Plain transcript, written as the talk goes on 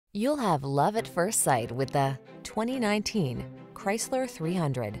You'll have love at first sight with the 2019 Chrysler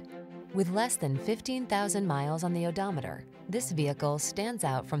 300. With less than 15,000 miles on the odometer, this vehicle stands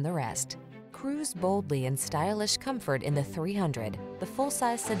out from the rest. Cruise boldly in stylish comfort in the 300, the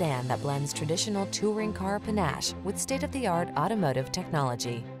full-size sedan that blends traditional touring car panache with state-of-the-art automotive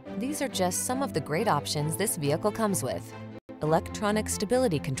technology. These are just some of the great options this vehicle comes with: electronic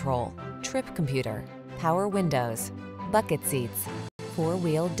stability control, trip computer, power windows, bucket seats,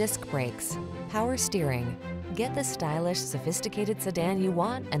 four-wheel disc brakes, power steering. Get the stylish, sophisticated sedan you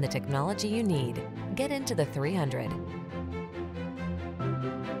want and the technology you need. Get into the 300.